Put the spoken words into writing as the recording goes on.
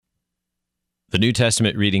The New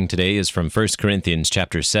Testament reading today is from 1 Corinthians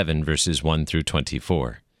chapter 7, verses 1 through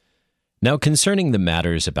 24. Now concerning the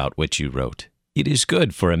matters about which you wrote, it is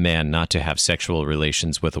good for a man not to have sexual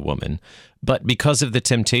relations with a woman, but because of the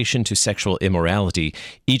temptation to sexual immorality,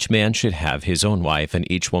 each man should have his own wife and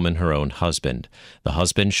each woman her own husband. The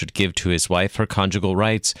husband should give to his wife her conjugal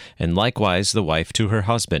rights, and likewise the wife to her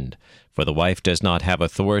husband. For the wife does not have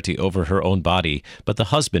authority over her own body, but the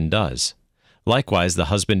husband does. Likewise, the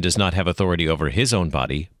husband does not have authority over his own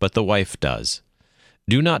body, but the wife does.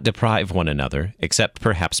 Do not deprive one another, except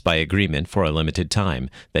perhaps by agreement for a limited time,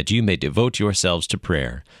 that you may devote yourselves to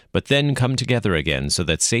prayer, but then come together again so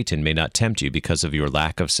that Satan may not tempt you because of your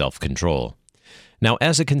lack of self-control. Now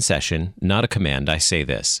as a concession, not a command, I say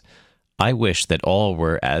this. I wish that all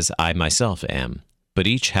were as I myself am, but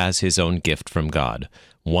each has his own gift from God,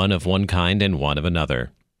 one of one kind and one of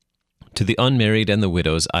another. To the unmarried and the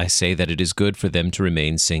widows I say that it is good for them to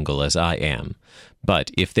remain single as I am.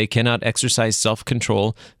 But if they cannot exercise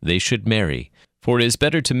self-control, they should marry, for it is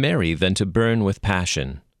better to marry than to burn with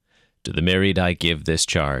passion. To the married I give this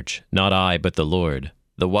charge, not I, but the Lord.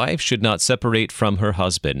 The wife should not separate from her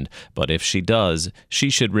husband, but if she does, she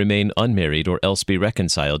should remain unmarried or else be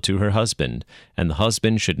reconciled to her husband, and the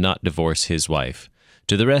husband should not divorce his wife.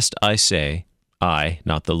 To the rest I say, I,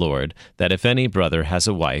 not the Lord, that if any brother has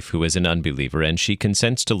a wife who is an unbeliever and she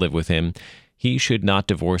consents to live with him, he should not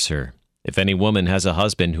divorce her. If any woman has a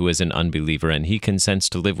husband who is an unbeliever and he consents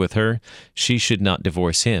to live with her, she should not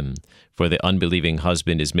divorce him. For the unbelieving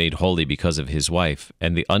husband is made holy because of his wife,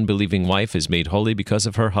 and the unbelieving wife is made holy because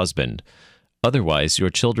of her husband. Otherwise your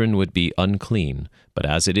children would be unclean, but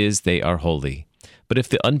as it is they are holy. But if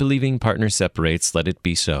the unbelieving partner separates, let it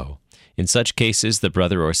be so. In such cases the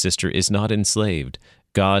brother or sister is not enslaved.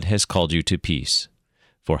 God has called you to peace.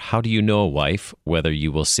 For how do you know, wife, whether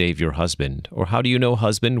you will save your husband? Or how do you know,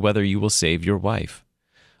 husband, whether you will save your wife?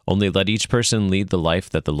 Only let each person lead the life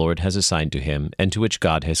that the Lord has assigned to him, and to which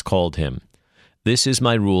God has called him. This is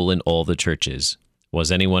my rule in all the churches.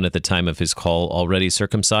 Was anyone at the time of his call already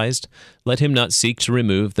circumcised? Let him not seek to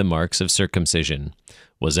remove the marks of circumcision.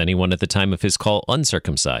 Was anyone at the time of his call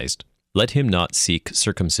uncircumcised? Let him not seek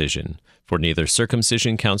circumcision, for neither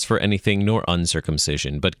circumcision counts for anything nor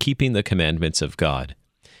uncircumcision, but keeping the commandments of God.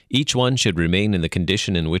 Each one should remain in the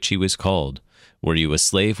condition in which he was called. Were you a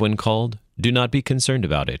slave when called? Do not be concerned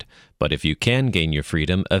about it, but if you can gain your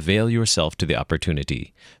freedom, avail yourself to the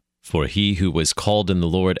opportunity. For he who was called in the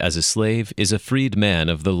Lord as a slave is a freed man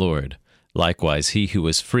of the Lord. Likewise, he who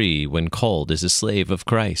was free when called is a slave of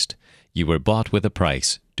Christ. You were bought with a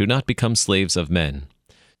price. Do not become slaves of men.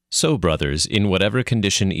 So, brothers, in whatever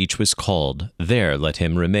condition each was called, there let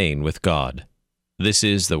him remain with God. This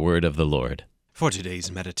is the word of the Lord. For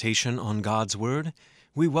today's meditation on God's Word,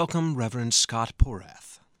 we welcome Reverend Scott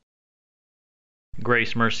Porath.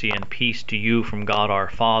 Grace, mercy, and peace to you from God our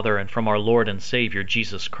Father and from our Lord and Savior,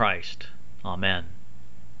 Jesus Christ. Amen.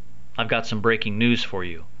 I've got some breaking news for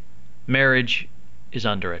you. Marriage is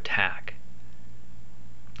under attack.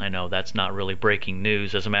 I know that's not really breaking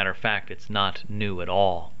news. As a matter of fact, it's not new at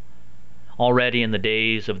all. Already in the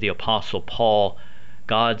days of the Apostle Paul,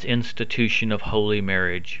 God's institution of holy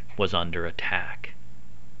marriage was under attack.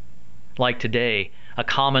 Like today, a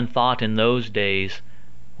common thought in those days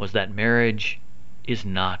was that marriage is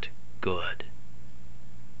not good.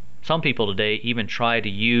 Some people today even try to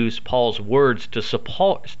use Paul's words to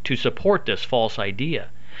support this false idea.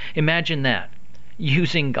 Imagine that,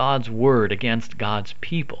 using God's word against God's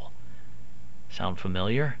people. Sound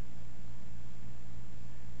familiar?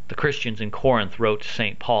 The Christians in Corinth wrote to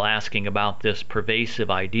St. Paul asking about this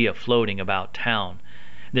pervasive idea floating about town,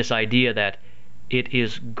 this idea that it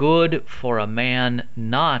is good for a man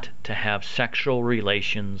not to have sexual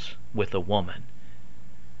relations with a woman.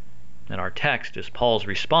 And our text is Paul's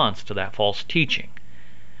response to that false teaching.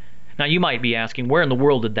 Now you might be asking, where in the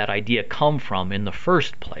world did that idea come from in the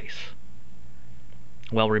first place?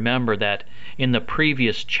 Well, remember that in the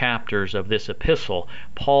previous chapters of this epistle,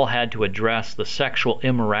 Paul had to address the sexual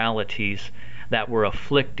immoralities that were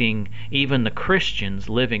afflicting even the Christians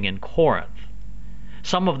living in Corinth.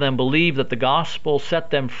 Some of them believed that the gospel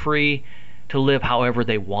set them free to live however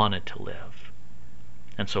they wanted to live.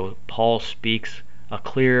 And so Paul speaks a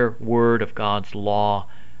clear word of God's law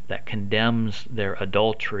that condemns their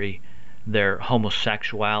adultery, their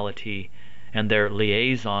homosexuality, and their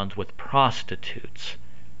liaisons with prostitutes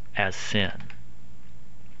as sin.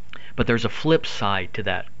 But there's a flip side to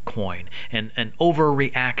that coin, an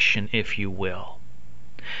overreaction, if you will.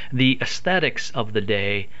 The aesthetics of the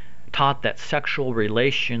day taught that sexual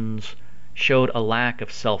relations showed a lack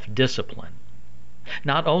of self-discipline.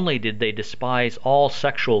 Not only did they despise all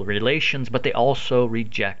sexual relations, but they also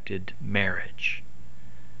rejected marriage.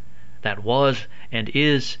 That was and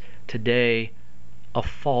is today a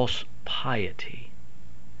false piety.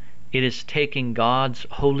 It is taking God's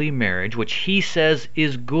holy marriage, which He says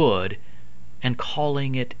is good, and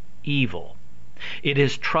calling it evil. It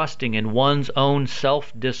is trusting in one's own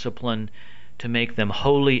self-discipline to make them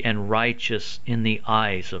holy and righteous in the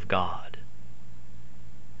eyes of God.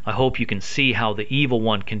 I hope you can see how the evil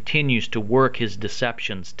one continues to work his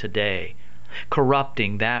deceptions today,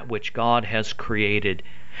 corrupting that which God has created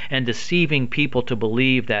and deceiving people to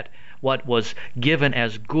believe that what was given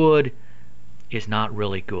as good is not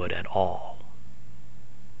really good at all.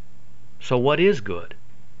 So what is good?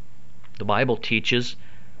 The Bible teaches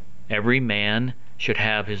every man should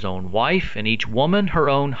have his own wife and each woman her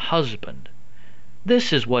own husband.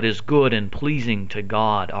 This is what is good and pleasing to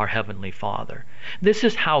God, our Heavenly Father. This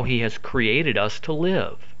is how He has created us to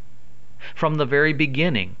live. From the very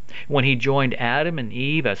beginning, when He joined Adam and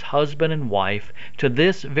Eve as husband and wife, to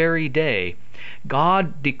this very day,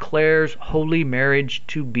 God declares holy marriage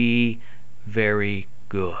to be very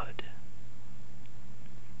good.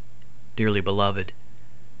 Dearly beloved,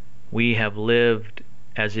 we have lived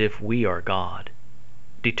as if we are God,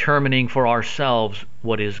 determining for ourselves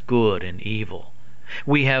what is good and evil.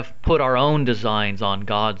 We have put our own designs on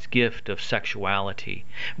God's gift of sexuality.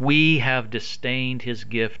 We have disdained His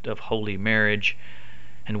gift of holy marriage,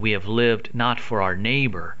 and we have lived not for our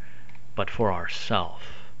neighbor, but for ourselves.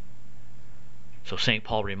 So St.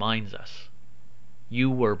 Paul reminds us, you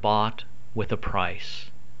were bought with a price.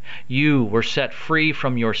 You were set free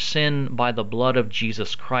from your sin by the blood of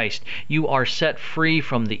Jesus Christ. You are set free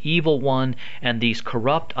from the evil one and these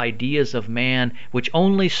corrupt ideas of man which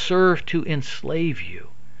only serve to enslave you.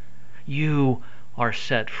 You are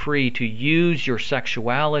set free to use your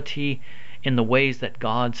sexuality in the ways that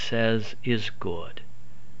God says is good.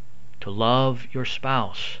 To love your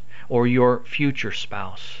spouse or your future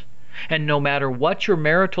spouse. And no matter what your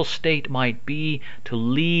marital state might be, to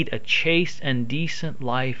lead a chaste and decent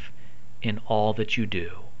life in all that you do.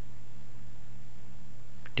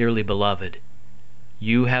 Dearly beloved,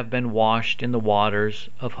 you have been washed in the waters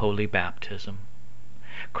of holy baptism.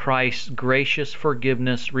 Christ's gracious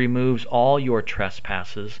forgiveness removes all your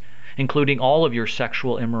trespasses, including all of your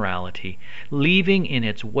sexual immorality, leaving in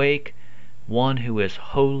its wake one who is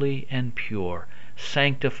holy and pure,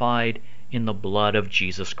 sanctified in the blood of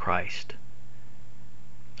Jesus Christ.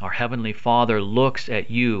 Our Heavenly Father looks at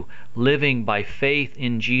you living by faith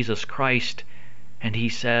in Jesus Christ, and He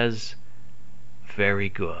says, very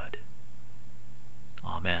good.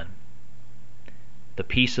 Amen. The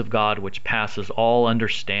peace of God, which passes all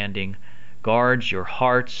understanding, guards your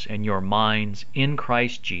hearts and your minds in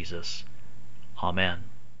Christ Jesus. Amen.